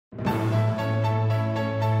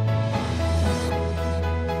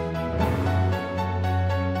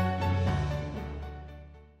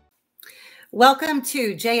Welcome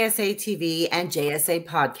to JSA TV and JSA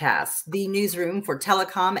Podcast, the newsroom for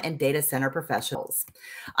telecom and data center professionals.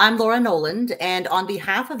 I'm Laura Noland, and on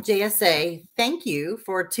behalf of JSA, thank you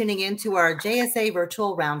for tuning in to our JSA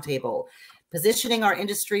Virtual Roundtable, positioning our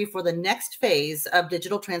industry for the next phase of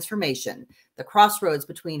digital transformation, the crossroads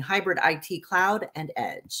between hybrid IT cloud and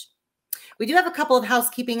edge. We do have a couple of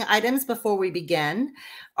housekeeping items before we begin.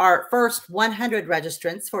 Our first 100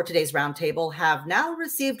 registrants for today's roundtable have now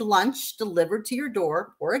received lunch delivered to your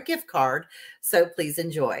door or a gift card, so please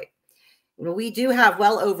enjoy. We do have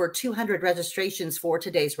well over 200 registrations for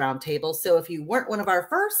today's roundtable, so if you weren't one of our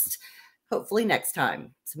first, hopefully next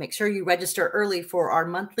time. So make sure you register early for our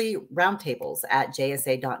monthly roundtables at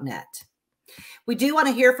jsa.net. We do want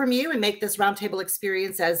to hear from you and make this roundtable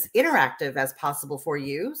experience as interactive as possible for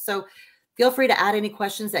you, so feel free to add any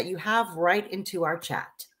questions that you have right into our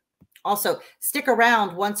chat. Also, stick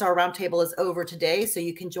around once our roundtable is over today so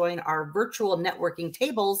you can join our virtual networking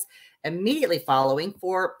tables immediately following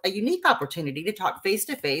for a unique opportunity to talk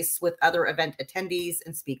face-to-face with other event attendees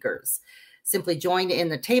and speakers. Simply join in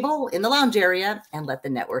the table in the lounge area and let the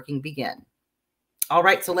networking begin. All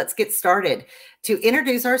right, so let's get started. To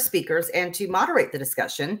introduce our speakers and to moderate the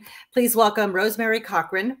discussion, please welcome Rosemary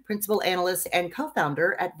Cochran, Principal Analyst and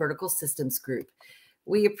Co-Founder at Vertical Systems Group.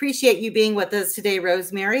 We appreciate you being with us today,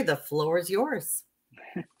 Rosemary. The floor is yours.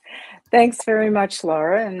 Thanks very much,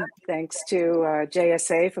 Laura, and thanks to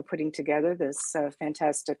JSA for putting together this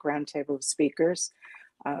fantastic roundtable of speakers.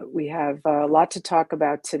 We have a lot to talk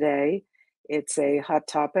about today. It's a hot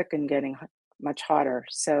topic and getting much hotter.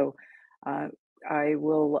 So I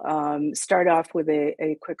will start off with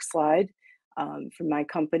a quick slide from my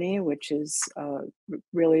company, which is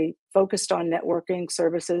really focused on networking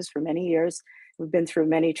services for many years. We've been through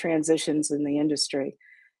many transitions in the industry.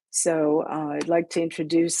 So I'd like to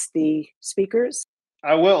introduce the speakers.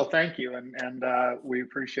 I will, thank you. And we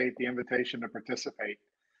appreciate the invitation to participate.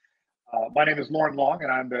 My name is Lauren Long,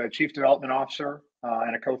 and I'm the Chief Development Officer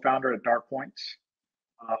and a co-founder at DartPoints.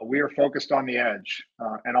 We are focused on the edge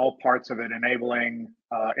and all parts of it, enabling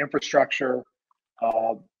infrastructure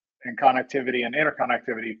and connectivity and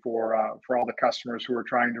interconnectivity for all the customers who are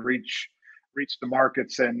trying to reach the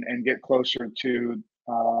markets and get closer to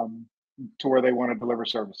where they want to deliver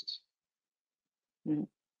services.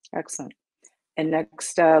 Excellent. And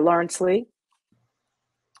next, Lawrence Lee.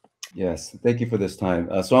 Yes, thank you for this time.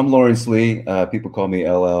 So I'm Lawrence Lee. People call me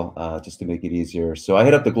LL just to make it easier. So I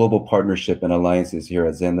head up the global partnership and alliances here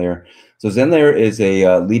at Zenlayer. So Zenlayer is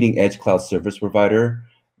a leading edge cloud service provider,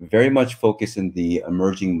 very much focused in the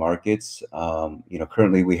emerging markets.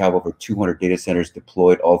 Currently we have over 200 data centers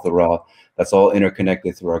deployed all throughout. That's all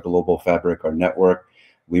interconnected through our global fabric, our network.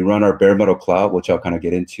 We run our bare metal cloud, which I'll kind of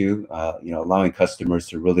get into, allowing customers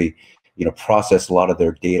to really process a lot of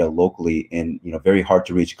their data locally in, very hard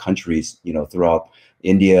to reach countries, throughout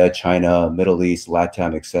India, China, Middle East,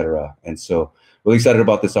 LATAM, et cetera. And so really excited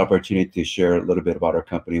about this opportunity to share a little bit about our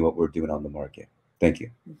company, what we're doing on the market. Thank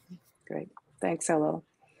you. Great. Thanks, LL.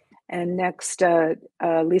 And next,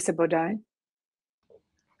 Lisa Bodine.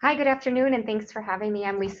 Hi, good afternoon, and thanks for having me.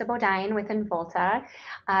 I'm Lisa Bodine with Involta,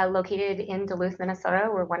 located in Duluth, Minnesota,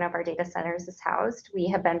 where one of our data centers is housed. We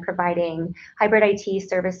have been providing hybrid IT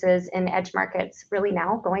services in edge markets really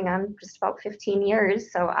now going on just about 15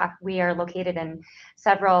 years. So we are located in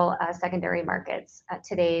several secondary markets.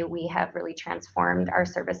 Today, we have really transformed our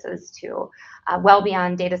services to well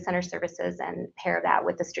beyond data center services and pair that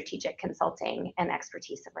with the strategic consulting and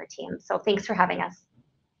expertise of our team. So thanks for having us.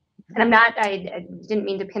 And I didn't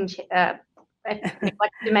mean to pinch, I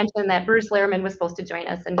neglected to mention that Bruce Lehrman was supposed to join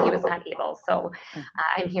us and he was not able. So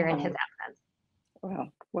I'm here in his absence.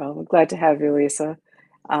 Well, we're glad to have you, Lisa.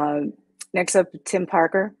 Next up, Tim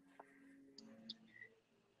Parker.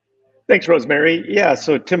 Thanks, Rosemary. Yeah,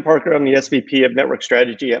 so Tim Parker, I'm the SVP of Network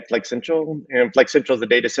Strategy at FlexCentral. And FlexCentral is a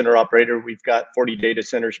data center operator. We've got 40 data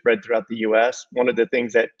centers spread throughout the US. One of the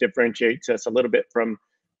things that differentiates us a little bit from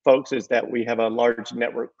folks is that we have a large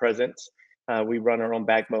network presence. We run our own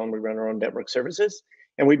backbone, we run our own network services,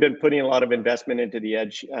 and we've been putting a lot of investment into the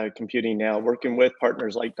edge computing now, working with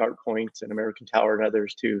partners like DartPoints and American Tower and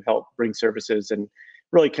others to help bring services and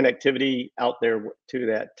really connectivity out there to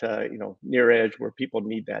that near edge where people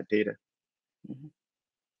need that data.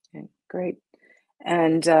 Okay, great.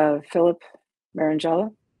 And Philip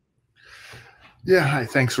Marangella. Yeah, hi,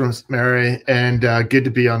 thanks, Rosemary, and good to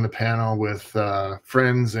be on the panel with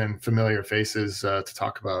friends and familiar faces to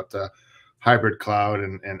talk about hybrid cloud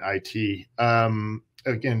and IT.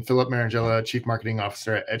 Again, Philip Marangella, Chief Marketing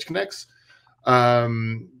Officer at EdgeConnects.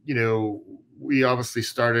 We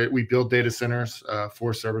obviously we build data centers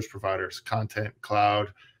for service providers, content,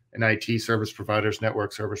 cloud, and IT service providers,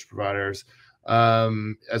 network service providers.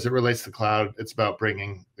 As it relates to cloud, it's about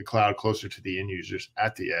bringing the cloud closer to the end users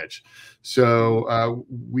at the edge. So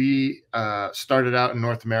we started out in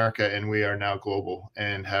North America, and we are now global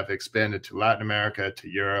and have expanded to Latin America, to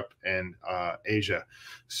Europe, and Asia.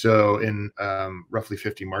 So in roughly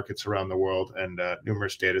 50 markets around the world, and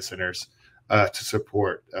numerous data centers to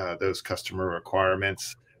support those customer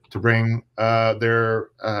requirements to bring their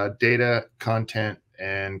data, content,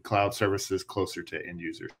 and cloud services closer to end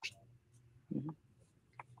users.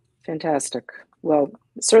 Fantastic. Well,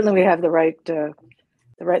 certainly we have the right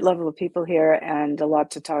level of people here and a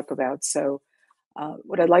lot to talk about. So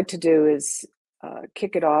what I'd like to do is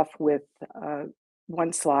kick it off with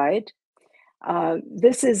one slide.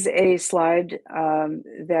 This is a slide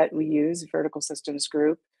that we use, Vertical Systems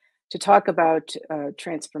Group, to talk about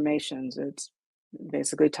transformations. It's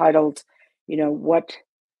basically titled, what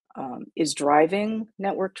is driving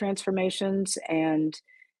network transformations, and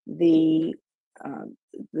the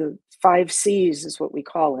 5 C's is what we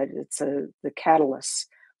call it. It's the catalyst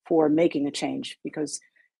for making a change, because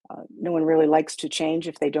no one really likes to change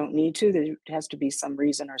if they don't need to. There has to be some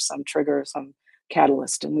reason or some trigger or some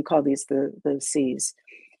catalyst, and we call these the C's.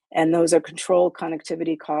 And those are control,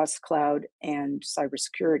 connectivity, cost, cloud, and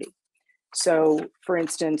cybersecurity. So, for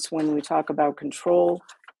instance, when we talk about control,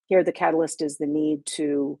 here the catalyst is the need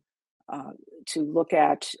to look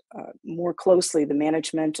at more closely the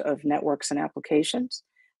management of networks and applications,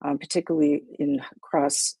 particularly in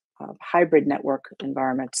cross hybrid network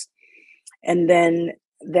environments. And then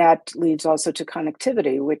that leads also to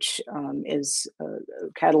connectivity, which is a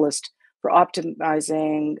catalyst for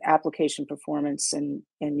optimizing application performance and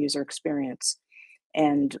user experience.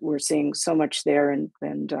 And we're seeing so much there, and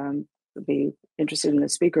be interested in the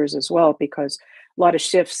speakers as well, because a lot of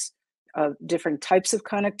shifts of different types of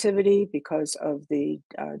connectivity because of the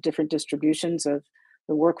different distributions of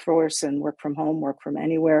the workforce and work from home, work from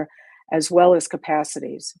anywhere, as well as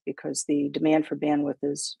capacities, because the demand for bandwidth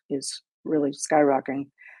is really skyrocketing.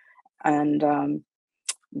 And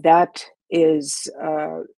that is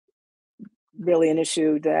really an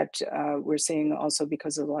issue that we're seeing also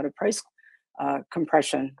because of a lot of price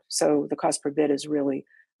compression. So the cost per bit is really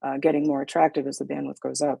getting more attractive as the bandwidth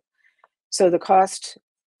goes up. So the cost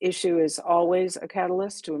issue is always a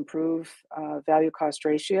catalyst to improve value cost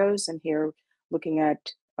ratios. And here, looking at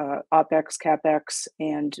OpEx, CapEx,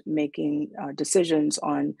 and making decisions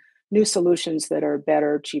on new solutions that are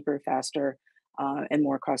better, cheaper, faster, and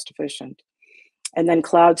more cost efficient. And then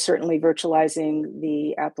cloud, certainly virtualizing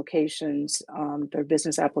the applications, their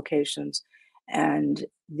business applications, and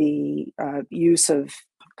the use of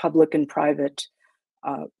public and private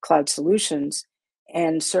cloud solutions.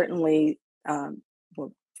 And certainly,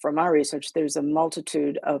 from our research, there's a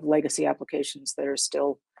multitude of legacy applications that are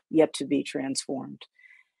still yet to be transformed.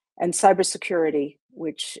 And cybersecurity,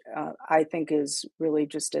 which I think is really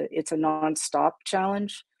just it's a nonstop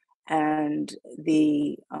challenge. And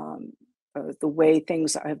the way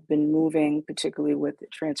things have been moving, particularly with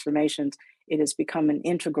transformations, it has become an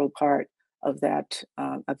integral part of that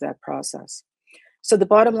process. So the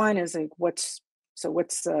bottom line is, like, what's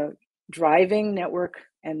driving network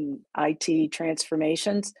and IT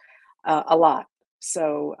transformations? A lot.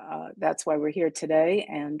 So that's why we're here today,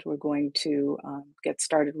 and we're going to get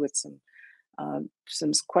started with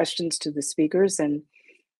some questions to the speakers. And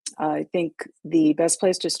I think the best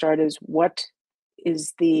place to start is, what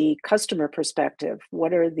is the customer perspective?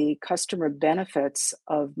 What are the customer benefits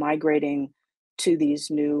of migrating to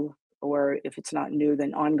these new, or if it's not new,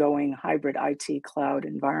 then ongoing hybrid IT cloud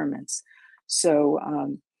environments? So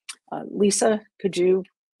Lisa, could you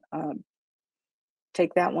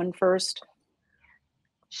take that one first?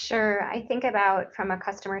 Sure. I think about, from a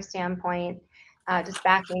customer standpoint, just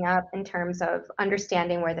backing up in terms of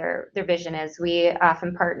understanding where their vision is. We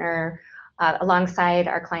often partner alongside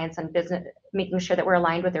our clients on business, making sure that we're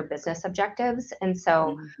aligned with their business objectives. And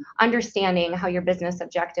so understanding how your business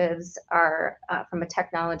objectives are, from a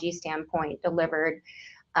technology standpoint, delivered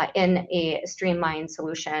in a streamlined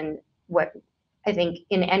solution. What I think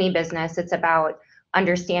in any business, it's about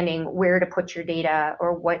understanding where to put your data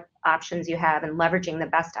or what options you have, and leveraging the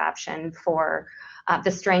best option for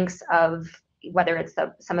the strengths of, whether it's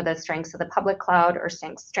some of the strengths of the public cloud or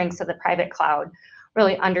strengths of the private cloud,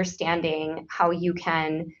 really understanding how you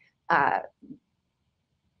can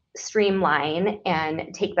streamline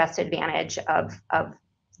and take best advantage of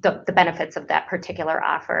the benefits of that particular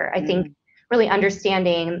offer. I think really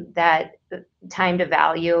understanding that time to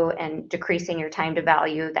value and decreasing your time to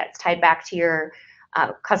value that's tied back to your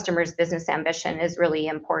customer's business ambition is really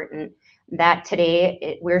important. that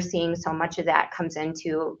today we're seeing so much of that comes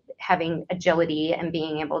into having agility and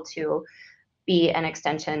being able to be an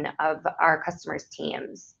extension of our customers'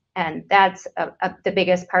 teams. And that's the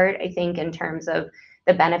biggest part, I think, in terms of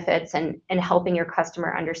the benefits and helping your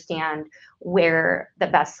customer understand where the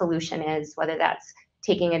best solution is, whether that's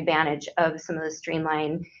taking advantage of some of the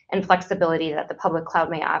streamline and flexibility that the public cloud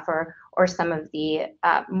may offer, or some of the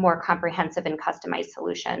more comprehensive and customized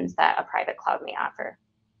solutions that a private cloud may offer.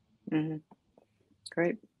 Mm-hmm.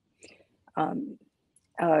 Great.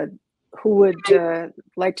 Who would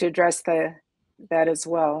like to address that as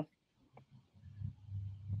well?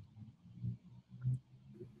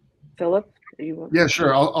 Philip? Yeah,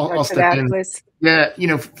 sure. I'll step in. Please.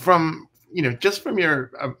 Yeah, from just from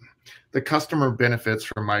your the customer benefits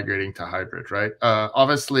from migrating to hybrid, right?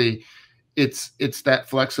 Obviously, it's that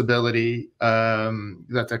flexibility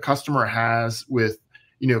that the customer has with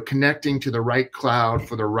connecting to the right cloud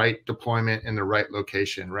for the right deployment in the right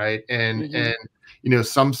location, right? And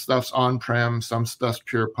some stuff's on-prem, some stuff's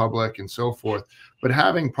pure public, and so forth. But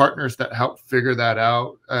having partners that help figure that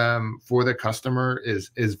out for the customer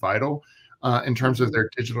is vital in terms of their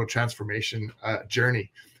digital transformation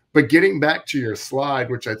journey. But getting back to your slide,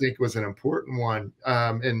 which I think was an important one,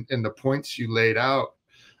 in the points you laid out,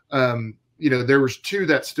 there was two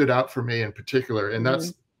that stood out for me in particular, and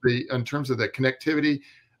that's in terms of the connectivity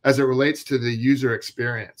as it relates to the user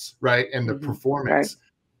experience, right, and the performance.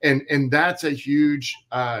 Right. And that's a huge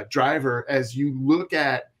driver as you look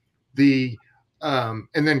at the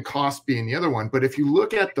and then cost being the other one. But if you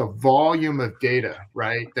look at the volume of data,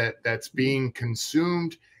 right, that's being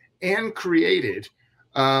consumed and created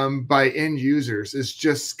by end users is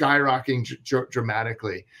just skyrocketing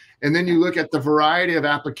dramatically. And then you look at the variety of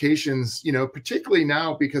applications, particularly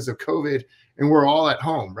now because of COVID, and we're all at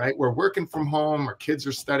home, right? We're working from home, our kids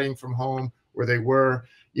are studying from home where they were,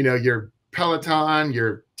 your Peloton,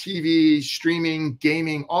 your TV, streaming,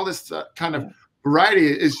 gaming, all this kind of variety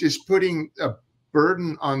is just putting a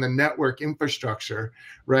burden on the network infrastructure,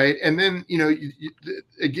 right? And then,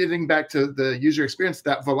 getting back to the user experience,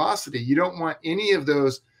 that velocity, you don't want any of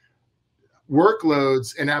those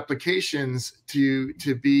workloads and applications to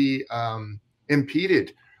be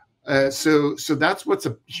impeded. So that's what's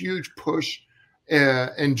a huge push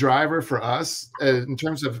and driver for us in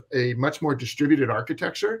terms of a much more distributed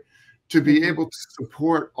architecture to be able to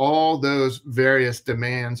support all those various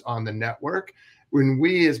demands on the network. When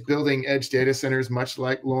we as building edge data centers, much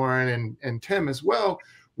like Lauren and Tim as well,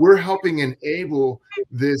 we're helping enable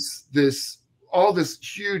all this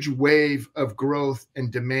huge wave of growth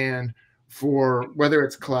and demand for whether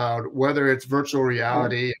it's cloud, whether it's virtual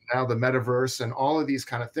reality, and now the metaverse and all of these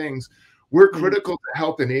kind of things. We're critical to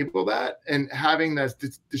help enable that, and having those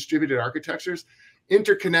distributed architectures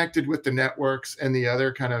interconnected with the networks and the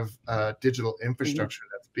other kind of digital infrastructure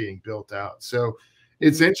that's being built out. So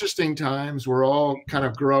it's interesting times. We're all kind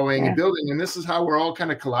of growing and building, and this is how we're all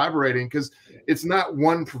kind of collaborating, because it's not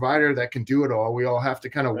one provider that can do it all. We all have to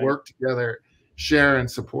kind of work together, share, and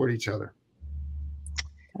support each other.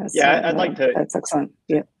 I'd like to. That's excellent.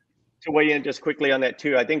 Yeah. To weigh in just quickly on that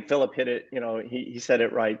too. I think Philip hit it. He said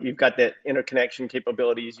it right. You've got that interconnection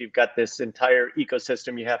capabilities. You've got this entire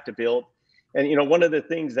ecosystem you have to build. And one of the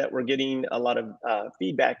things that we're getting a lot of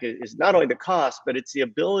feedback is not only the cost, but it's the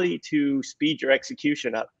ability to speed your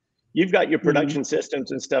execution up. You've got your production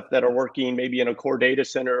systems and stuff that are working maybe in a core data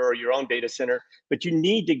center or your own data center, but you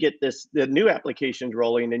need to get the new applications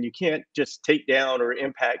rolling, and you can't just take down or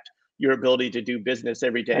impact your ability to do business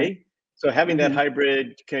every day. So having that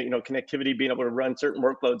hybrid, connectivity, being able to run certain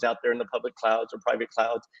workloads out there in the public clouds or private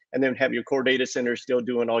clouds, and then have your core data center still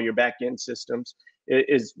doing all your back end systems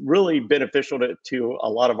is really beneficial to a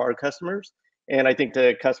lot of our customers. And I think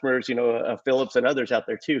the customers, Philips and others out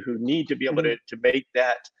there too, who need to be able to make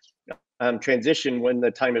that transition when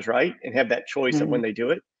the time is right and have that choice of when they do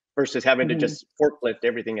it versus having to just forklift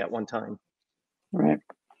everything at one time. Right.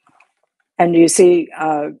 And you see,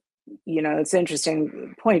 it's an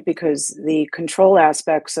interesting point, because the control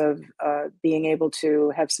aspects of being able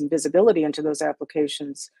to have some visibility into those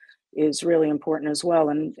applications is really important as well.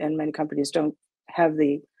 And many companies don't have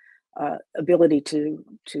the ability to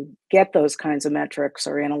get those kinds of metrics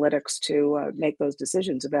or analytics to make those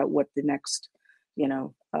decisions about what the next,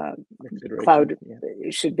 cloud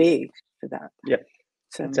should be for that. Yeah,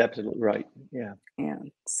 so that's absolutely right. Yeah. Yeah.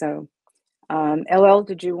 So, LL,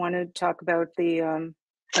 did you want to talk about the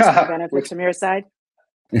benefits from your side?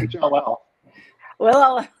 LL.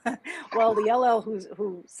 Well, the LL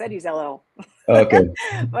who said he's LL. Okay.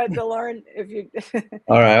 But Lauren, if you.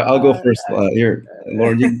 All right, I'll go first. Here,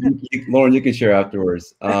 Lauren, Lauren, you can share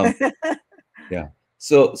afterwards. Yeah.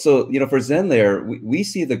 So for Zenlayer, we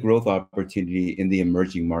see the growth opportunity in the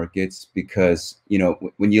emerging markets because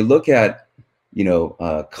when you look at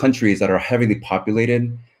countries that are heavily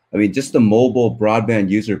populated, I mean, just the mobile broadband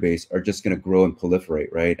user base are just going to grow and proliferate,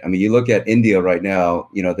 right? I mean, you look at India right now,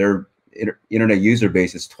 their internet user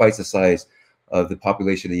base is twice the size of the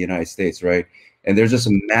population of the United States, right? And there's just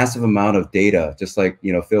a massive amount of data, just like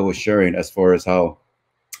Phil was sharing, as far as how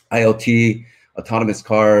IoT, autonomous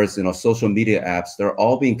cars, social media apps, they're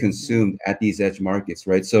all being consumed at these edge markets,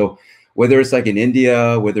 right? So whether it's like in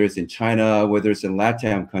India, whether it's in China, whether it's in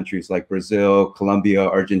LATAM countries like Brazil, Colombia,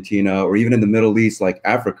 Argentina, or even in the Middle East, like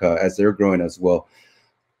Africa, as they're growing as well,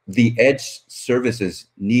 the edge services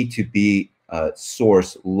need to be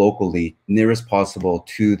sourced locally, nearest possible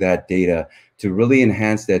to that data to really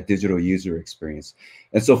enhance that digital user experience.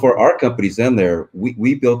 And so for our company, Zenlayer,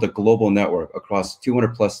 we built a global network across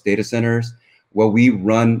 200 plus data centers where we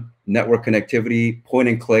run network connectivity, point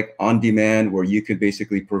and click on demand, where you can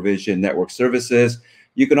basically provision network services.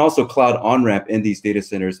 You can also cloud on-ramp in these data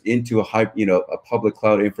centers into a public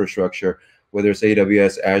cloud infrastructure, whether it's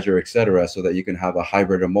AWS, Azure, et cetera, so that you can have a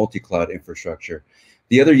hybrid or multi-cloud infrastructure.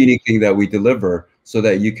 The other unique thing that we deliver so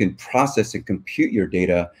that you can process and compute your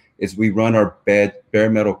data is we run our bare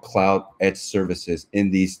metal cloud edge services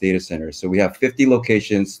in these data centers. So we have 50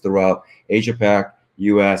 locations throughout Asia Pac,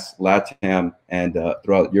 US, LATAM, and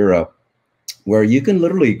throughout Europe, where you can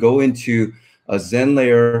literally go into a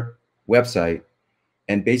Zenlayer website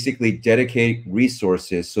and basically dedicate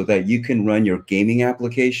resources so that you can run your gaming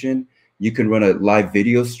application, you can run a live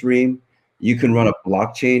video stream, you can run a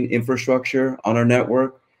blockchain infrastructure on our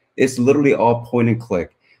network. It's literally all point and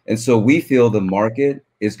click. And so we feel the market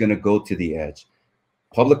is going to go to the edge.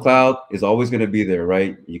 Public cloud is always going to be there,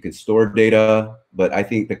 right? You can store data, but I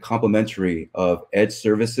think the complementary of edge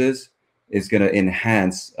services is going to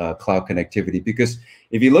enhance cloud connectivity. Because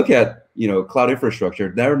if you look at cloud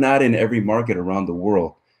infrastructure, they're not in every market around the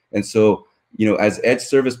world. And so as edge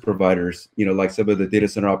service providers, like some of the data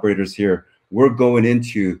center operators here, we're going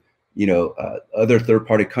into other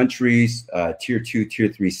third-party countries, tier 2, tier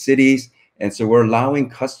 3 cities. And so we're allowing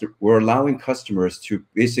customers to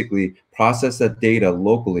basically process that data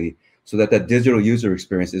locally so that that digital user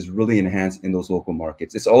experience is really enhanced in those local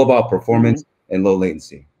markets. It's all about performance and low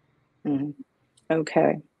latency.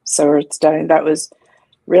 Okay, so it's done. That was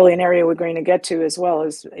really an area we're going to get to as well,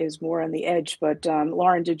 is more on the edge. But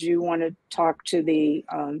Lauren, did you want to talk to the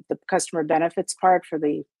customer benefits part for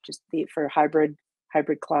for hybrid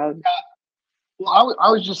cloud? Well, I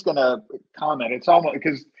was just going to comment. It's almost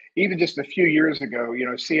because even just a few years ago,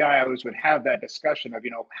 CIOs would have that discussion of,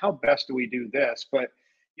 how best do we do this? But,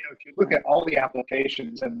 if you look at all the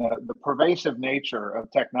applications and the pervasive nature of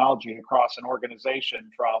technology across an organization,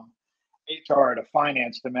 from HR to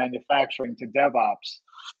finance to manufacturing to DevOps,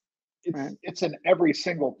 it's in every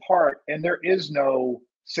single part, and there is no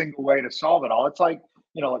single way to solve it all. It's like,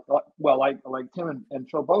 like Tim and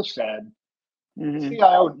Phil both said, the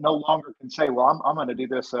CIO no longer can say, well, I'm going to do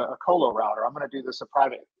this a colo router. I'm going to do this a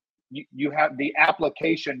private. You have the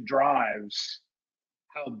application drives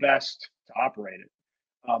how best to operate it.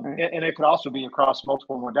 And it could also be across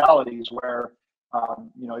multiple modalities where,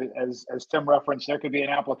 as Tim referenced, there could be an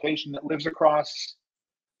application that lives across,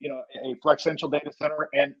 a Flexential data center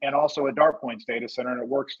and also a Dartpoints data center, and it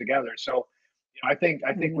works together. So, I think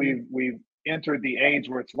we've entered the age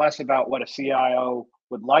where it's less about what a CIO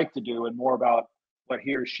would like to do and more about what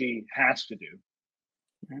he or she has to do.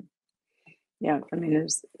 Yeah, I mean,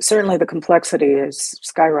 certainly the complexity is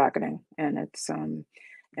skyrocketing, and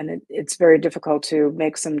it's very difficult to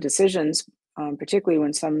make some decisions, particularly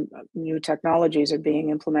when some new technologies are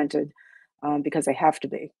being implemented, because they have to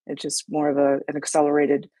be. It's just more of an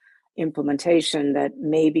accelerated implementation that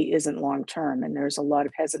maybe isn't long term, and there's a lot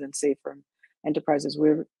of hesitancy from enterprises.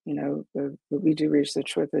 What we do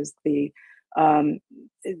research with is the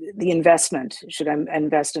investment. Should I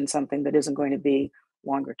invest in something that isn't going to be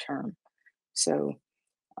longer term? So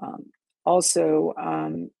also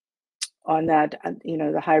on that,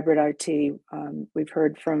 the hybrid IT, we've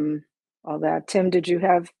heard from all that. Tim, did you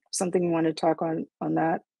have something you want to talk on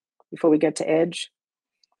that before we get to edge?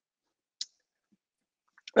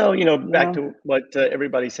 Well, back to what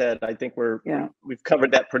everybody said, I think we've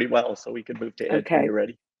covered that pretty well, so we could move to edge when you're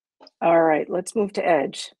ready. All right, let's move to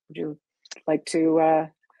edge. Would you like to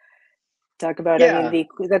talk about it? I mean,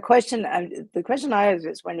 the question I have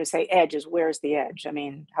is, when you say edge, is where's the edge? I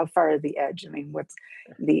mean, how far is the edge? I mean, what's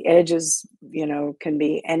the edges, can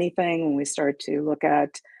be anything. When we start to look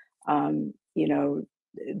at,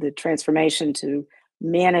 the transformation to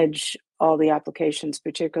manage all the applications,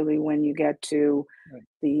 particularly when you get to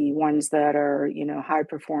the ones that are, high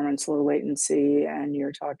performance, low latency, and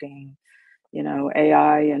you're talking,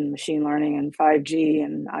 AI and machine learning and 5G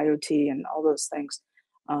and IoT and all those things.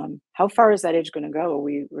 How far is that edge going to go?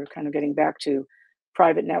 We're kind of getting back to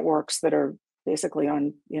private networks that are basically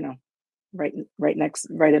on, right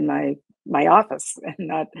in my office and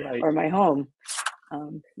not or my home.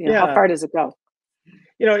 How far does it go?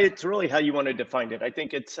 It's really how you want to define it. I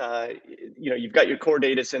think it's, you've got your core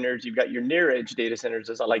data centers, you've got your near edge data centers,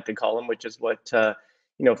 as I like to call them, which is what,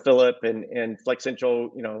 Philip and Flex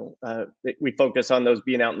Central, we focus on those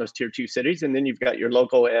being out in those tier 2 cities. And then you've got your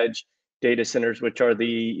local edge data centers, which are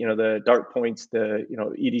the dark points, the,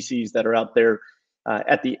 EDCs that are out there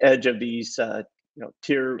at the edge of these,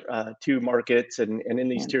 tier 2 markets and in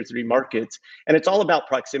these tier 3 markets. And it's all about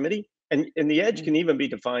proximity. And the edge can even be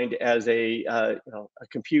defined as a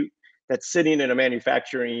compute that's sitting in a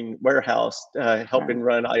manufacturing warehouse, helping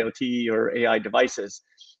run IoT or AI devices.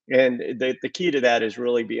 And the key to that is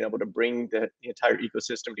really being able to bring the entire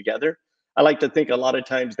ecosystem together. I like to think a lot of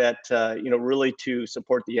times that really to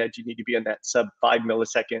support the edge, you need to be in that sub 5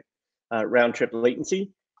 millisecond round trip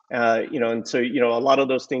latency. And so a lot of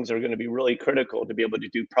those things are going to be really critical to be able to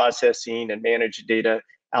do processing and manage data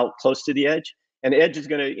out close to the edge. And the edge is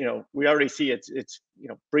going to, we already see it's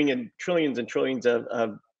bringing trillions and trillions of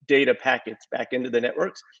data packets back into the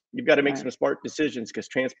networks. You've got to make some smart decisions because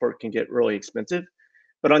transport can get really expensive.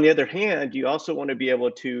 But on the other hand, you also want to be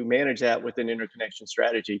able to manage that with an interconnection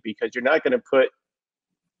strategy, because you're not going to put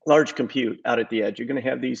large compute out at the edge. You're going to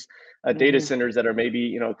have these data centers that are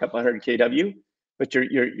maybe, a couple hundred kW. But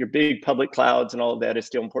your big public clouds and all of that is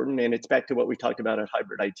still important. And it's back to what we talked about at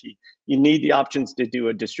hybrid IT. You need the options to do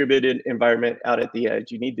a distributed environment out at the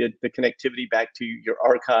edge. You need the connectivity back to your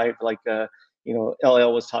archive, like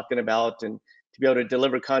LL was talking about, and to be able to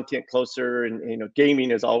deliver content closer. And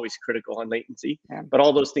gaming is always critical on latency. But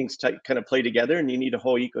all those things kind of play together, and you need a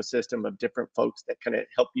whole ecosystem of different folks that kind of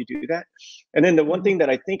help you do that. And then the one thing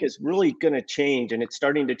that I think is really going to change, and it's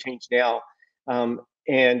starting to change now,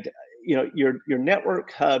 your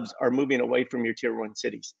network hubs are moving away from your tier 1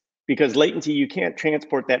 cities, because latency, you can't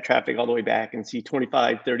transport that traffic all the way back and see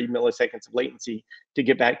 25, 30 milliseconds of latency to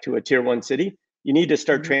get back to a tier 1 city. You need to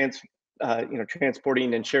start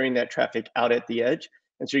transporting and sharing that traffic out at the edge.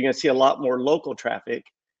 And so you're going to see a lot more local traffic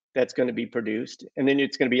that's going to be produced, and then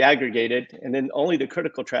it's going to be aggregated. And then only the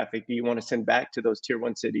critical traffic do you want to send back to those tier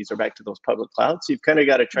 1 cities or back to those public clouds. So you've kind of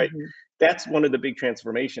got to try. That's one of the big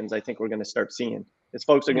transformations I think we're going to start seeing, is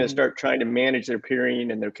folks are going to start trying to manage their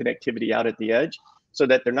peering and their connectivity out at the edge, so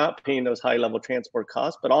that they're not paying those high level transport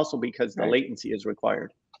costs, but also because the latency is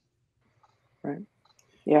required.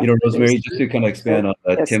 Yeah. Rosemary, just to kind of expand on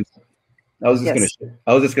Tim. I was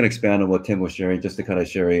just going to expand on what Tim was sharing, just to kind of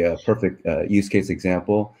share a perfect use case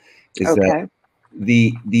example. Is that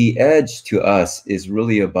the edge to us is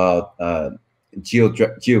really about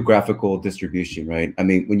geographical distribution, right? I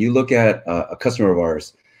mean, when you look at a customer of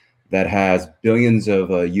ours that has billions of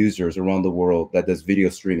users around the world that does video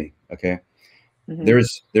streaming, okay?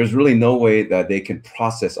 There's really no way that they can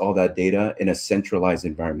process all that data in a centralized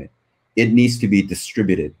environment. It needs to be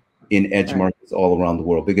distributed in edge markets all around the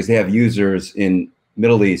world, because they have users in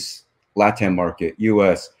Middle East, Latin market,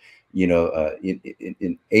 US,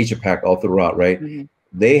 in Asia Pac, all throughout, right?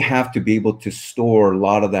 They have to be able to store a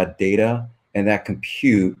lot of that data and that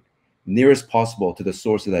compute nearest possible to the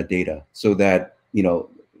source of that data, so that, a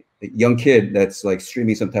young kid that's like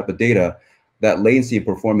streaming some type of data, that latency and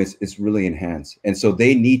performance is really enhanced. And so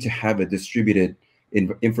they need to have a distributed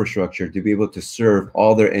infrastructure to be able to serve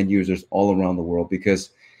all their end users all around the world.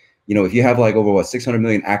 Because, if you have like over 600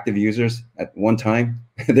 million active users at one time,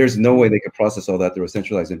 there's no way they could process all that through a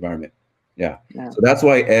centralized environment. So that's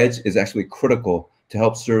why edge is actually critical to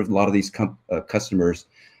help serve a lot of these customers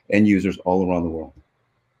and users all around the world.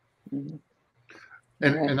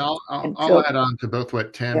 And I'll add on to both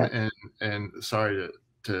what Tim and sorry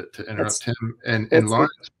to interrupt, Tim and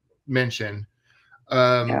Lawrence mentioned.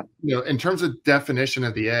 In terms of definition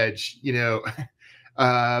of the edge,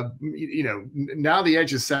 now the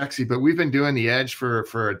edge is sexy, but we've been doing the edge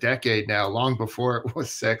for a decade now, long before it was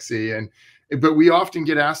sexy. But we often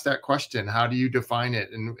get asked that question: how do you define it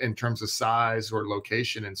in terms of size or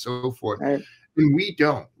location and so forth? And we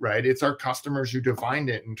don't, right? It's our customers who define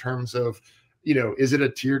it in terms of, is it a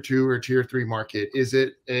tier 2 or tier 3 market? Is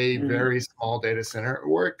it a very small data center?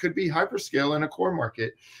 Or it could be hyperscale in a core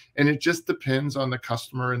market. And it just depends on the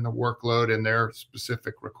customer and the workload and their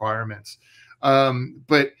specific requirements.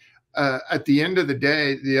 But at the end of the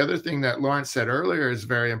day, the other thing that Lawrence said earlier is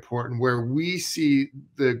very important. Where we see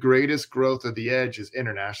the greatest growth of the edge is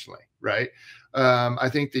internationally, right? I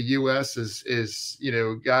think the U.S. is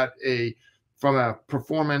got from a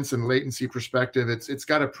performance and latency perspective, it's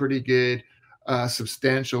got a pretty good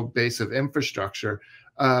substantial base of infrastructure.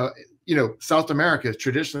 South America,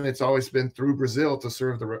 traditionally, it's always been through Brazil to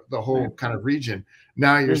serve the whole kind of region.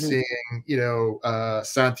 Now you're seeing,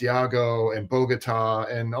 Santiago and Bogota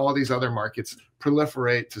and all these other markets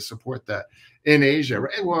proliferate to support that. In Asia,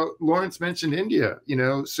 right? Well, Lawrence mentioned India,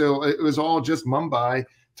 so it was all just Mumbai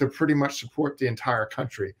to pretty much support the entire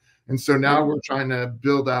country. And so now we're trying to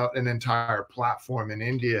build out an entire platform in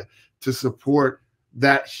India to support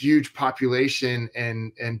that huge population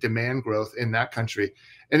and demand growth in that country.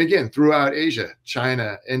 And again, throughout Asia,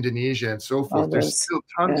 China, Indonesia, and so forth, there's still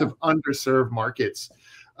tons of underserved markets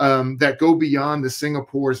that go beyond the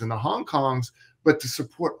Singapores and the Hong Kongs, but to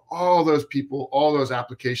support all those people, all those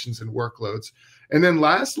applications and workloads. And then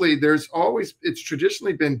lastly, it's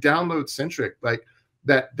traditionally been download centric, like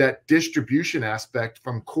that distribution aspect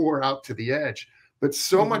from core out to the edge. But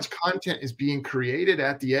so much content is being created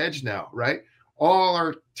at the edge now, right? All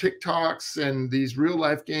our TikToks and these real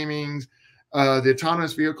life gamings, the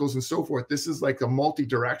autonomous vehicles and so forth. This is like a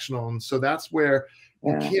multi-directional. And so that's where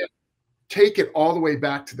you can't take it all the way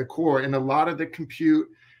back to the core. And a lot of the compute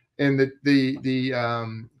and the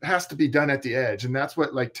has to be done at the edge. And that's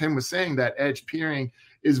what, like Tim was saying, that edge peering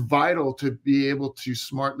is vital to be able to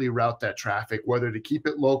smartly route that traffic, whether to keep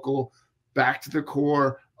it local, back to the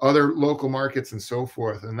core, other local markets and so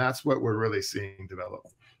forth. And that's what we're really seeing develop.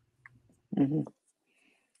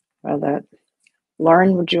 Well,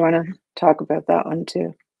 Lauren, would you want to talk about that one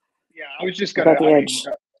too? Yeah, I was just going to. About the edge.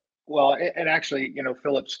 Well, and actually,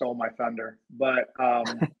 Philip stole my thunder, but no,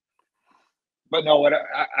 what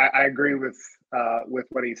I agree with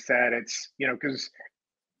what he said. It's because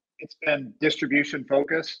it's been distribution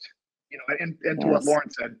focused. Into what Lauren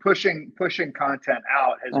said, pushing content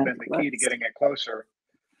out has been the key to getting it closer.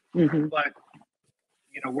 But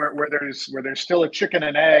where there's still a chicken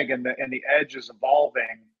and egg, and the edge is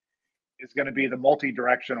evolving, is going to be the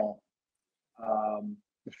multi-directional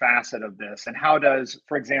facet of this. And how does,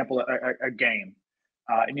 for example, a game,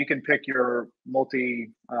 and you can pick your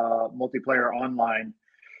multiplayer online.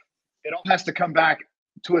 It all has to come back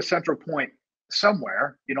to a central point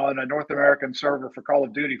somewhere. In a North American server for Call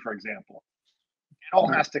of Duty, for example, it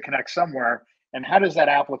all has to connect somewhere. And how does that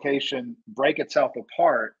application break itself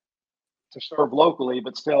apart to serve locally,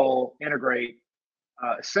 but still integrate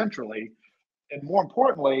centrally? And more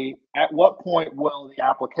importantly, at what point will the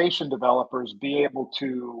application developers be able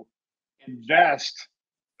to invest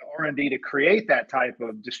the R&D to create that type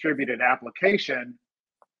of distributed application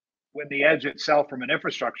when the edge itself, from an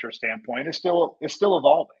infrastructure standpoint, is still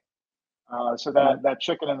evolving? So that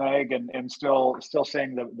chicken and egg, and still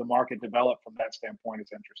seeing the market develop from that standpoint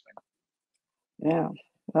is interesting. Yeah,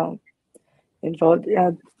 well,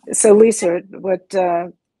 so Lisa, what's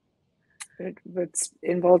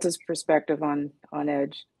Involta's perspective on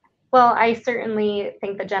edge? Well, I certainly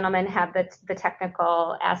think the gentlemen have the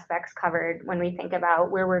technical aspects covered when we think about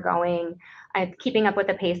where we're going, keeping up with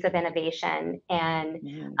the pace of innovation, and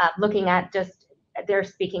looking at they're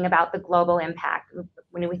speaking about the global impact.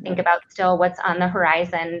 When we think about still what's on the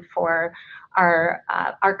horizon for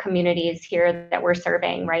our communities here that we're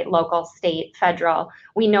serving, right? Local, state, federal.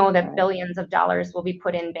 We know that billions of dollars will be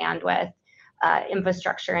put in bandwidth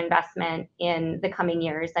infrastructure investment in the coming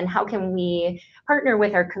years. And how can we partner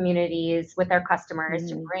with our communities, with our customers,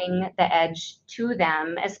 to bring the edge to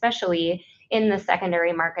them, especially in the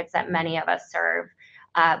secondary markets that many of us serve?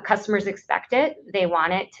 Customers expect it. They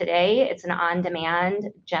want it today. It's an on-demand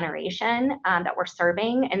generation that we're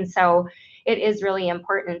serving. And so it is really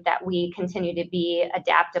important that we continue to be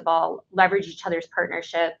adaptable, leverage each other's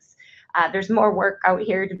partnerships. There's more work out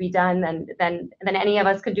here to be done than any of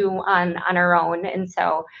us could do on our own. And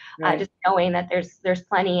so just knowing that there's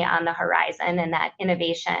plenty on the horizon, and that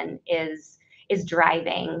innovation is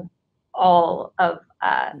driving all of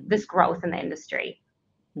this growth in the industry,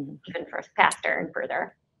 even faster and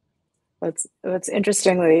further. What's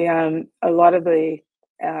interestingly, a lot of the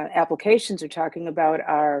applications we're talking about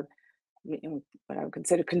are what I would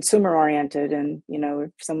consider consumer oriented. And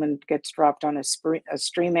if someone gets dropped on a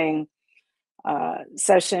streaming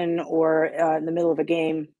session or in the middle of a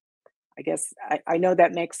game, I guess I know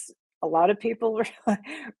that makes a lot of people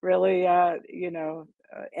really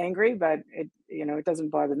angry, but it doesn't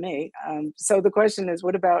bother me. So the question is,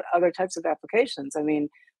 what about other types of applications? I mean,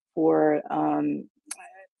 for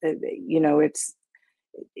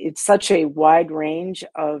it's such a wide range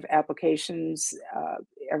of applications,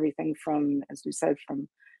 everything from, as we said, from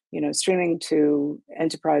streaming to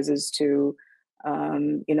enterprises to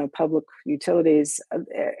public utilities,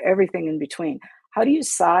 everything in between. How do you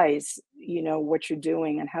size what you're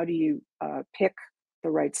doing, and how do you pick the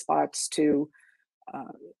right spots to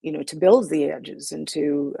to build the edges and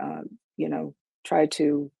to try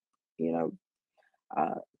to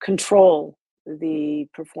control the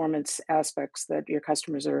performance aspects that your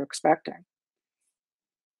customers are expecting?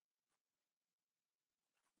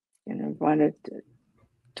 Want to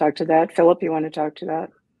talk to that? Philip, you want to talk to that?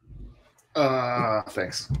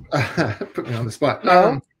 Thanks. Put me on the spot.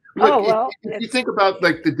 No? Look, if you think about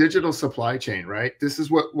like the digital supply chain, right? This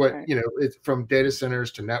is what Right. It's from data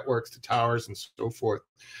centers to networks to towers and so forth.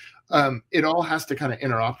 It all has to kind of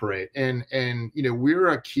interoperate, and we're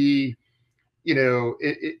a key.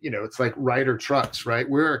 It's like Ryder trucks, right?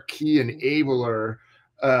 We're a key enabler,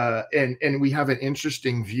 and we have an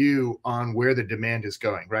interesting view on where the demand is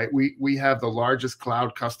going, right? We have the largest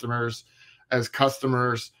cloud customers as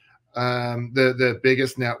customers, the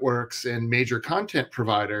biggest networks and major content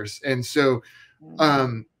providers, and so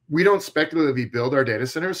we don't speculatively build our data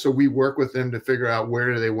centers. So we work with them to figure out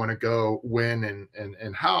where do they want to go, when,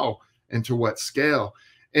 and how, and to what scale.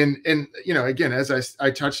 And again, as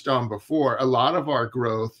I touched on before, a lot of our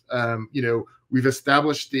growth, we've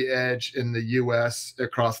established the edge in the US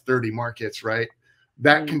across 30 markets, right?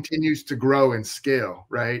 That continues to grow and scale,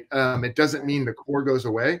 right? It doesn't mean the core goes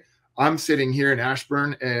away. I'm sitting here in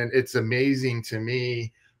Ashburn, and it's amazing to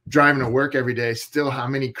me driving to work every day, still how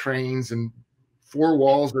many cranes and 4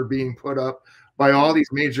 walls are being put up by all these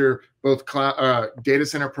major, both cloud, data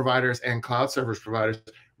center providers and cloud service providers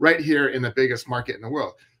right here in the biggest market in the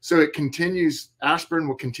world. So it continues, Ashburn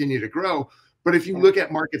will continue to grow. But if you look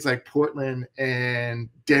at markets like Portland and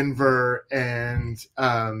Denver and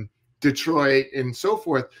Detroit and so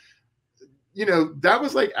forth, that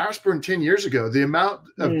was like Ashburn 10 years ago. The amount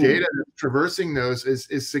of data that's traversing those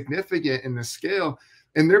is significant in the scale,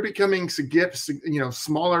 and they're becoming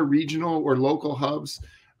smaller regional or local hubs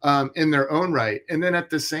in their own right. And then at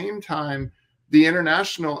the same time, the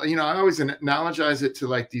international, I always analogize it to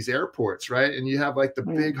like these airports, right? And you have like the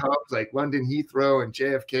big hubs like London Heathrow and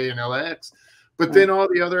JFK and LAX, but then all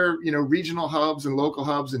the other, regional hubs and local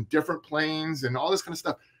hubs and different planes and all this kind of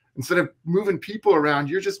stuff. Instead of moving people around,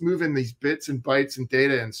 you're just moving these bits and bytes and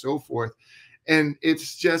data and so forth. And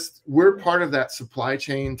it's just, we're part of that supply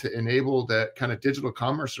chain to enable that kind of digital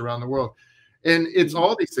commerce around the world. And it's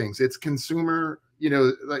all these things. It's consumer,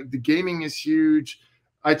 like the gaming is huge.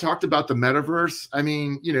 I talked about the metaverse. I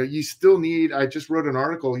mean, you still need, I just wrote an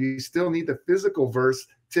article, you still need the physical verse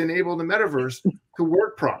to enable the metaverse to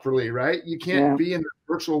work properly, right? You can't be in the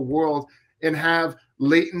virtual world and have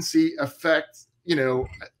latency affect,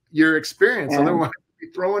 your experience. Otherwise you'll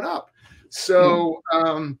be throwing up. So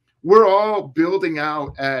we're all building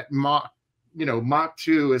out at Mach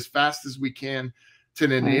 2 as fast as we can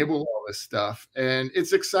to enable all this stuff. And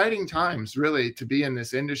it's exciting times really to be in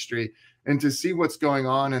this industry and to see what's going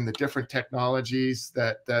on in the different technologies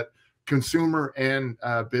that consumer and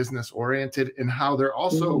business oriented, and how they're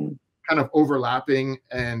also kind of overlapping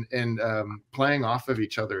and playing off of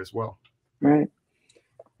each other as well. Right.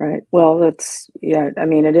 Well, that's, I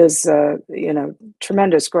mean, it is,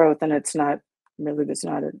 tremendous growth, and it's not really, there's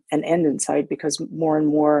not an end in sight, because more and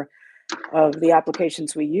more of the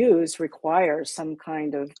applications we use require some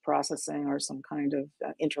kind of processing or some kind of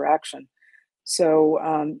interaction. So,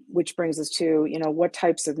 which brings us to, what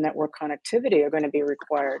types of network connectivity are going to be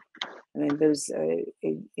required. I mean, there's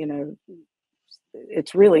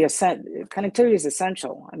it's really connectivity is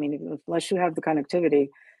essential. I mean, unless you have the connectivity,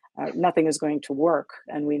 nothing is going to work,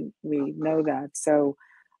 and we know that. So,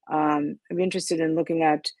 I'm interested in looking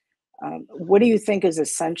at what do you think is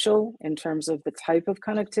essential in terms of the type of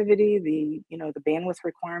connectivity, the bandwidth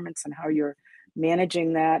requirements, and how you're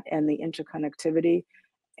managing that, and the interconnectivity,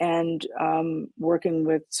 and working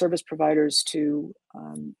with service providers to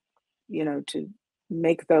to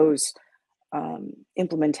make those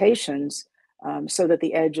implementations so that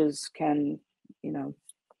the edges can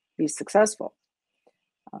be successful.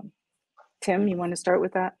 Tim, you want to start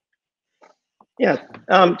with that? Yeah.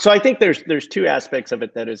 So I think there's 2 aspects of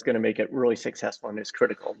it that is going to make it really successful and is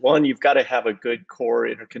critical. One, you've got to have a good core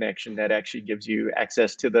interconnection that actually gives you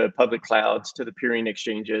access to the public clouds, to the peering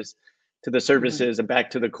exchanges, to the services, and back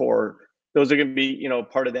to the core. Those are going to be,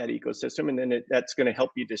 part of that ecosystem. And then that's going to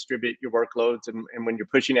help you distribute your workloads. And when you're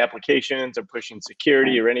pushing applications or pushing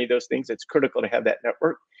security or any of those things, it's critical to have that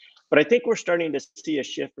network. But I think we're starting to see a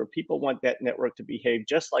shift where people want that network to behave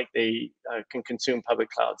just like they can consume public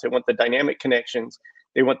clouds. They want the dynamic connections.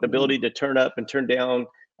 They want the ability to turn up and turn down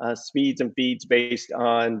speeds and feeds based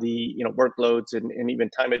on the workloads and even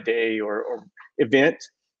time of day or event.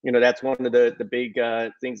 That's one of the big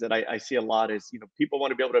things that I see a lot is people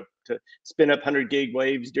want to be able to spin up 100 gig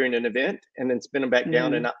waves during an event and then spin them back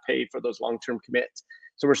down and not pay for those long-term commits.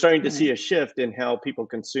 So we're starting to see a shift in how people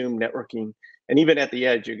consume networking, and even at the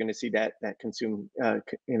edge, you're going to see that consume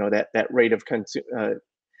that rate of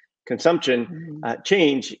consumption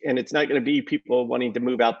change, and it's not going to be people wanting to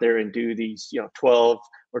move out there and do these 12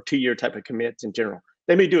 or 2-year type of commits in general.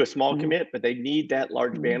 They may do a small commit, but they need that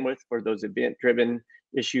large bandwidth for those event-driven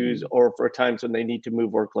issues or for times when they need to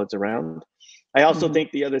move workloads around. I also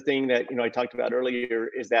think the other thing that I talked about earlier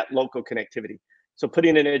is that local connectivity. So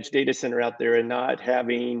putting an edge data center out there and not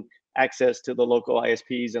having access to the local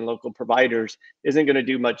ISPs and local providers isn't going to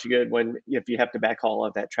do much good if you have to backhaul all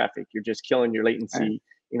of that traffic. You're just killing your latency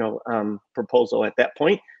proposal at that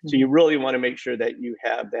point. So you really want to make sure that you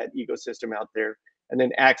have that ecosystem out there and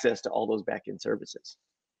then access to all those backend services.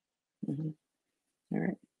 All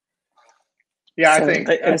right. Yeah, so, I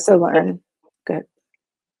think. So Lauren, go ahead.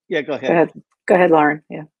 Yeah, go ahead. Go ahead, Lauren.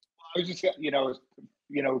 Yeah. I was just,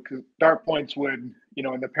 because dark points would,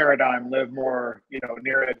 in the paradigm live more,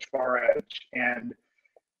 near edge, far edge. And,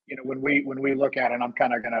 when we look at it, and I'm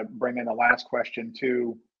kind of going to bring in the last question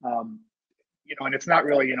too, and it's not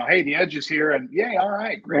really, hey, the edge is here and yay, all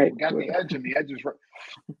right, great. Right. We got the edge and the edge is,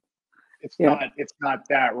 it's not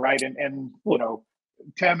that, right. And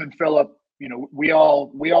Tim and Philip, we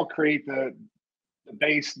all create the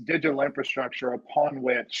base digital infrastructure upon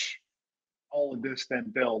which all of this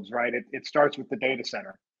then builds, right? It starts with the data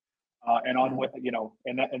center, and on what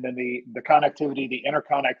and then the connectivity, the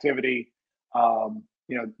interconnectivity,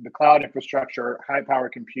 the cloud infrastructure, high power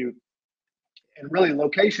compute, and really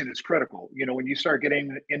location is critical. When you start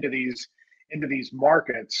getting into these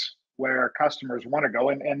markets where customers want to go,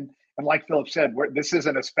 and like Philip said, this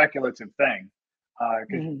isn't a speculative thing,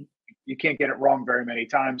 because you can't get it wrong very many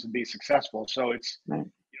times and be successful. So it's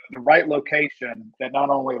the right location that not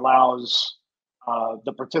only allows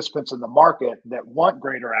the participants in the market that want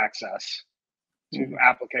greater access to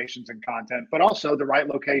applications and content, but also the right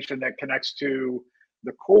location that connects to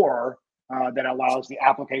the core that allows the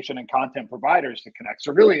application and content providers to connect.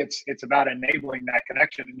 So really, it's about enabling that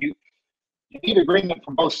connection, and you need agreement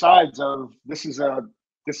from both sides of this is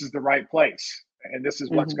the right place, and this is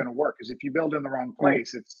what's going to work. Because if you build in the wrong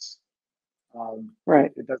place, it's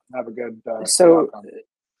it doesn't have a good outcome.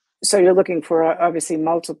 So you're looking for obviously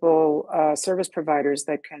multiple service providers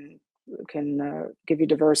that can give you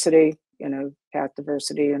diversity, path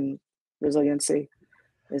diversity and resiliency.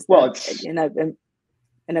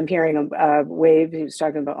 And I'm hearing Wave. He was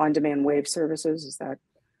talking about on-demand Wave services. Is that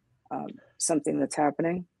something that's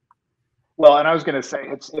happening? Well, and I was going to say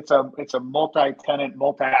it's a multi-tenant,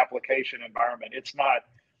 multi-application environment. It's not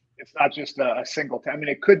just a single tenant. I mean,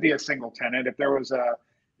 it could be a single tenant if there was a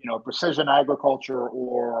precision agriculture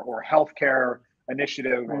or healthcare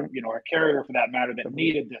initiative, or a carrier for that matter that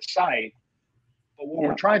needed this site. But what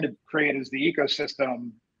we're trying to create is the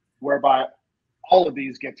ecosystem whereby all of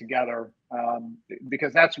these get together,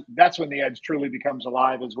 because that's when the edge truly becomes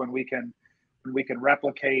alive, is when we can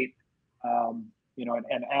replicate,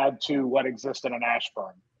 and add to what exists in an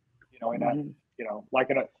Ashburn, like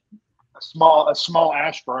in a small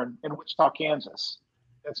Ashburn in Wichita, Kansas,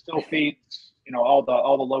 that still feeds all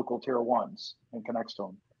the local tier ones and connects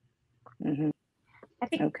to them. I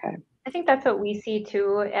think that's what we see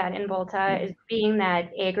too at Involta, is being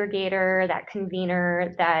that aggregator, that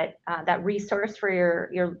convener, that resource for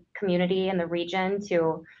your community and the region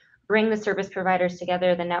to bring the service providers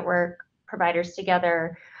together, the network providers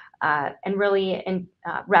together, and really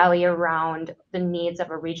rally around the needs of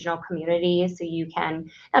a regional community, so you can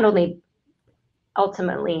not only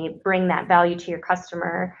ultimately bring that value to your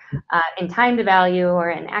customer in time to value or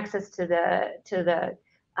in access to the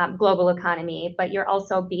global economy, but you're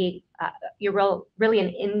also really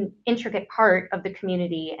an intricate part of the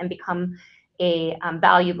community and become a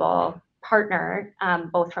valuable partner,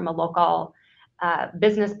 both from a local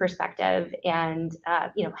business perspective and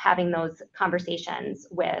having those conversations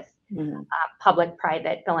with public,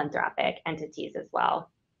 private, philanthropic entities as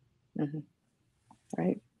well.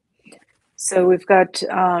 Right. So we've got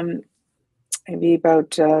maybe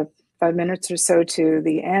about 5 minutes or so to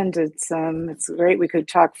the end. It's great. We could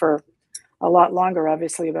talk for a lot longer,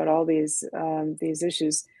 obviously, about all these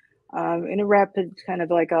issues. In a rapid kind of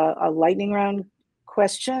like a lightning round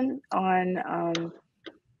question on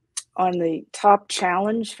the top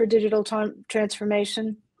challenge for digital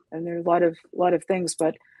transformation, and there are a lot of things,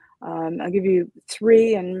 but I'll give you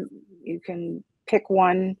 3, and you can pick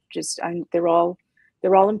one. They're all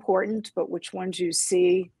they're all important, but which ones you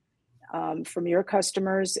see from your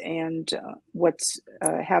customers, and what's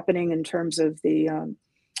happening in terms of the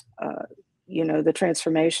the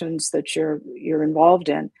transformations that you're involved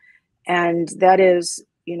in. And that is,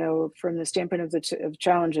 from the standpoint of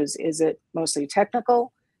challenges, is it mostly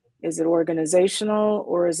technical, is it organizational,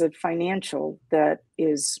 or is it financial that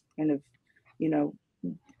is kind of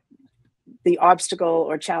the obstacle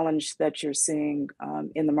or challenge that you're seeing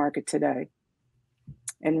in the market today?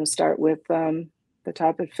 And we'll start with the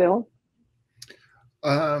top at Phil.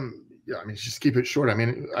 Yeah, I mean, just keep it short. I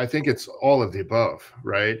mean, I think it's all of the above,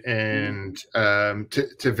 right? And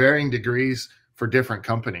to varying degrees for different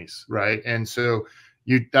companies, right? And so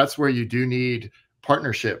that's where you do need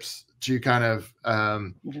partnerships to kind of,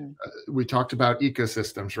 we talked about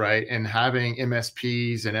ecosystems, right? And having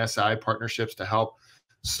MSPs and SI partnerships to help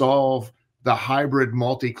solve the hybrid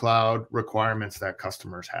multi-cloud requirements that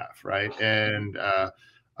customers have, right? And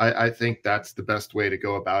I think that's the best way to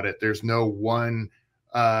go about it. There's no one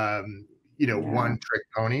one trick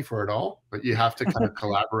pony for it all, but you have to kind of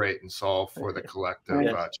collaborate and solve for the collective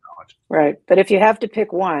challenge. Right. But if you have to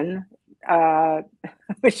pick one,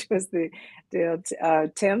 which was the deal,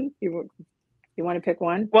 Tim, you want to pick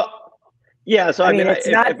one? Well, yeah. So I mean, it's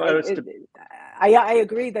not. If I was to... I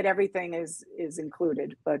agree that everything is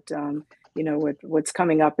included, but what's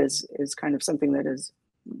coming up is kind of something that is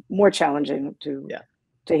more challenging to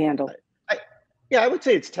handle. I would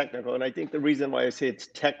say it's technical. And I think the reason why I say it's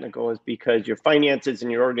technical is because your finances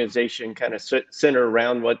and your organization kind of center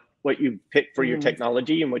around what you pick for your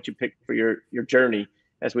technology and what you pick for your journey,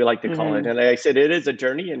 as we like to call it. And like I said, it is a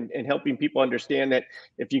journey, and helping people understand that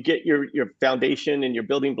if you get your foundation and your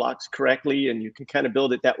building blocks correctly, and you can kind of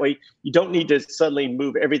build it that way, you don't need to suddenly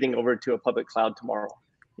move everything over to a public cloud tomorrow.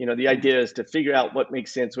 The idea is to figure out what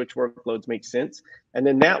makes sense, which workloads make sense. And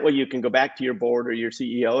then that way you can go back to your board or your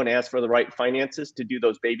CEO and ask for the right finances to do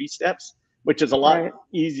those baby steps, which is a lot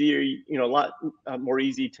easier, a lot more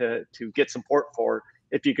easy to get support for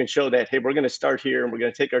if you can show that, hey, we're going to start here and we're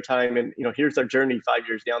going to take our time, and here's our journey 5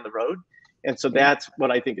 years down the road. And so that's what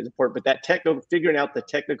I think is important. But that figuring out the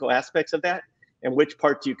technical aspects of that, and which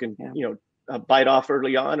parts you can bite off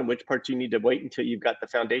early on and which parts you need to wait until you've got the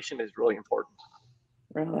foundation, is really important.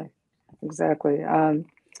 Really, exactly.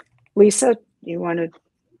 Lisa, you want to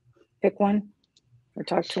pick one or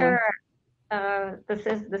talk to one? Sure. This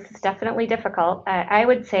is definitely difficult. I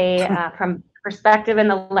would say from perspective and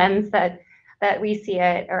the lens that we see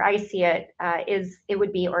it, or I see it, it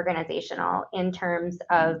would be organizational in terms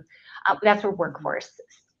of that's where workforce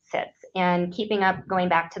sits, and keeping up, going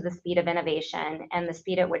back to the speed of innovation and the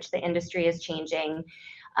speed at which the industry is changing.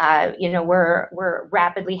 We're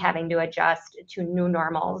rapidly having to adjust to new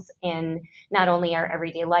normals in not only our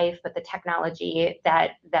everyday life, but the technology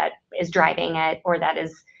that is driving it, or that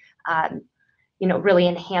is really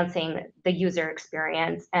enhancing the user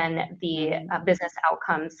experience and the business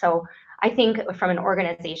outcomes. So I think from an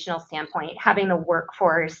organizational standpoint, having the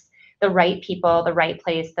workforce, the right people, the right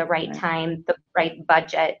place, the right time, the right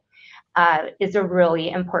budget is a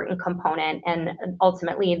really important component. And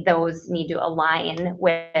ultimately, those need to align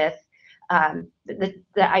with the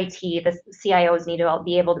IT, the CIOs need to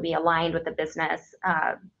be able to be aligned with the business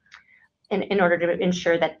in order to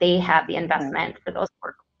ensure that they have the investment for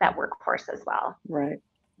that workforce as well. Right.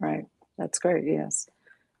 That's great. Yes.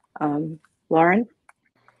 Lauren?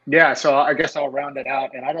 Yeah, so I guess I'll round it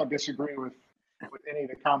out, and I don't disagree with any of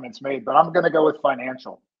the comments made, but I'm going to go with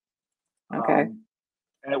financial. Okay.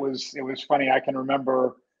 And it was funny. I can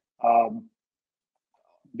remember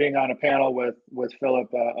being on a panel with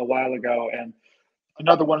Philip a while ago, and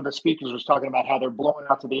another one of the speakers was talking about how they're blowing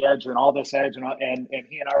out to the edge and all this edge, and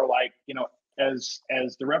he and I were like, as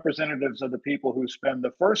the representatives of the people who spend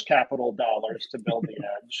the first capital dollars to build the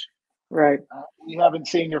edge, right? We haven't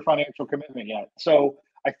seen your financial commitment yet. So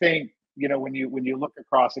I think when you look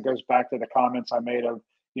across, it goes back to the comments I made of,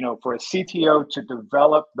 for a CTO to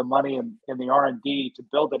develop the money in the R&D to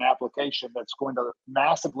build an application that's going to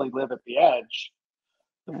massively live at the edge,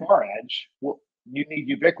 the far edge, well, you need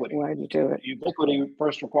ubiquity. Why do you do it? Ubiquity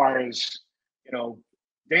first requires,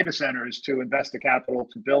 data centers to invest the capital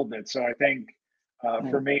to build it. So I think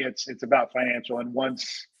for me, it's about financial. And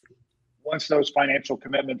once those financial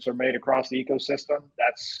commitments are made across the ecosystem,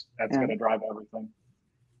 that's going to drive everything.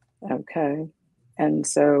 Okay. And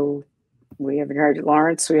so we haven't heard,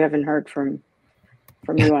 Lawrence, we haven't heard from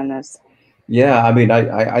you on this. Yeah, I mean,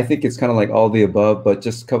 I think it's kind of like all the above, but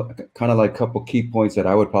just kind of like a couple key points that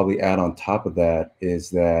I would probably add on top of that is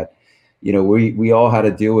that, we all had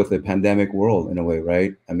to deal with a pandemic world in a way,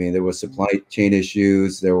 right? I mean, there was supply chain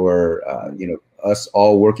issues. There were, us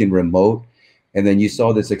all working remote. And then you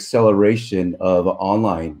saw this acceleration of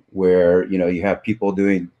online where, you know, you have people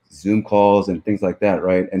doing Zoom calls and things like that,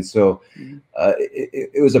 right? And so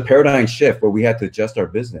it was a paradigm shift where we had to adjust our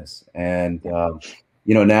business. And,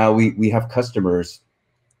 you know, now we have customers,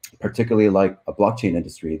 particularly like a blockchain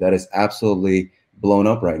industry, that is absolutely blown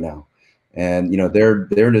up right now. And, you know, their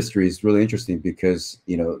industry is really interesting because,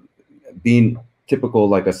 you know, being typical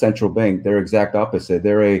like a central bank, they're exact opposite.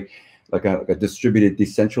 They're a distributed,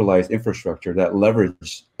 decentralized infrastructure that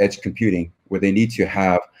leverage edge computing, where they need to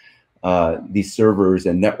have these servers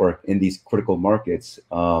and network in these critical markets.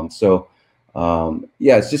 Yeah,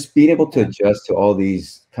 it's just being able to adjust to all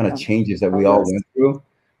these kind of changes that we all went through,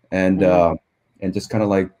 and just kind of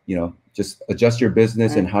like, you know, just adjust your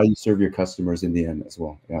business and how you serve your customers in the end as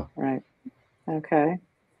well. Yeah. Right. Okay.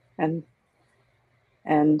 And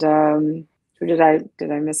who did I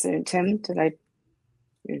miss it? Tim, did I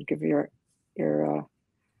give your yeah.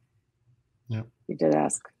 You did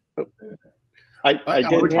ask. I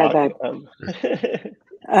did talk.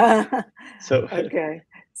 So okay.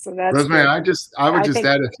 So that's Rosemary, good. I would just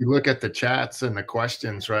add, if you look at the chats and the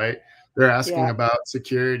questions, right? They're asking about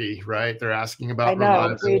security, right? They're asking about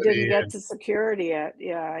reliability. We didn't get to security yet.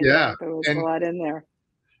 Yeah. Yeah. There was a lot in there.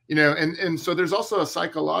 You know, and so there's also a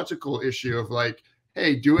psychological issue of like,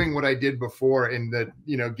 hey, doing what I did before, and that,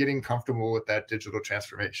 you know, getting comfortable with that digital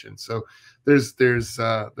transformation. So there's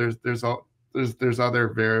other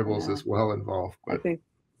variables as well involved. But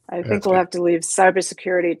I think we'll have to leave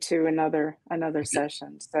cybersecurity to another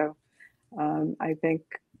session. So I think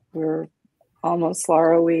we're almost,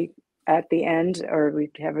 Laura, we at the end, or we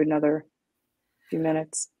have another few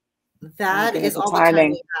minutes? That is all the time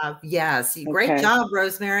we have. Yes. Great job,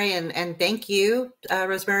 Rosemary. And thank you,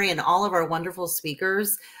 Rosemary, and all of our wonderful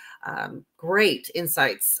speakers. Great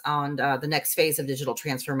insights on the next phase of digital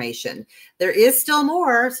transformation. There is still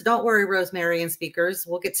more, so don't worry, Rosemary and speakers.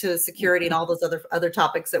 We'll get to security and all those other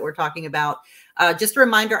topics that we're talking about. Just a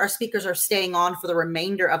reminder, our speakers are staying on for the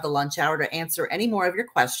remainder of the lunch hour to answer any more of your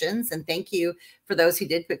questions. And thank you for those who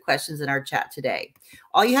did put questions in our chat today.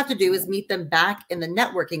 All you have to do is meet them back in the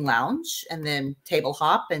networking lounge and then table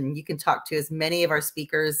hop, and you can talk to as many of our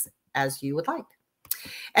speakers as you would like.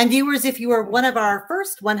 And viewers, if you were one of our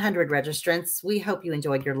first 100 registrants, we hope you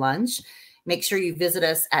enjoyed your lunch. Make sure you visit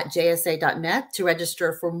us at jsa.net to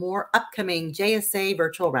register for more upcoming JSA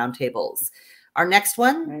virtual roundtables. Our next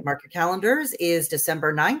one, mark your calendars, is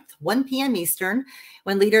December 9th, 1 p.m. Eastern,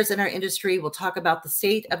 when leaders in our industry will talk about the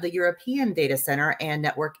state of the European data center and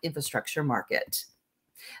network infrastructure market.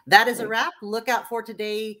 That is a wrap. Look out for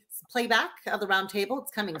today's playback of the roundtable.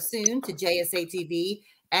 It's coming soon to JSA TV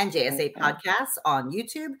and JSA podcasts on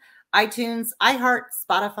YouTube, iTunes, iHeart,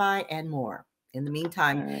 Spotify, and more. In the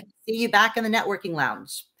meantime, see you back in the networking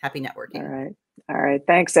lounge. Happy networking. All right.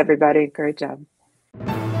 Thanks, everybody. Great job.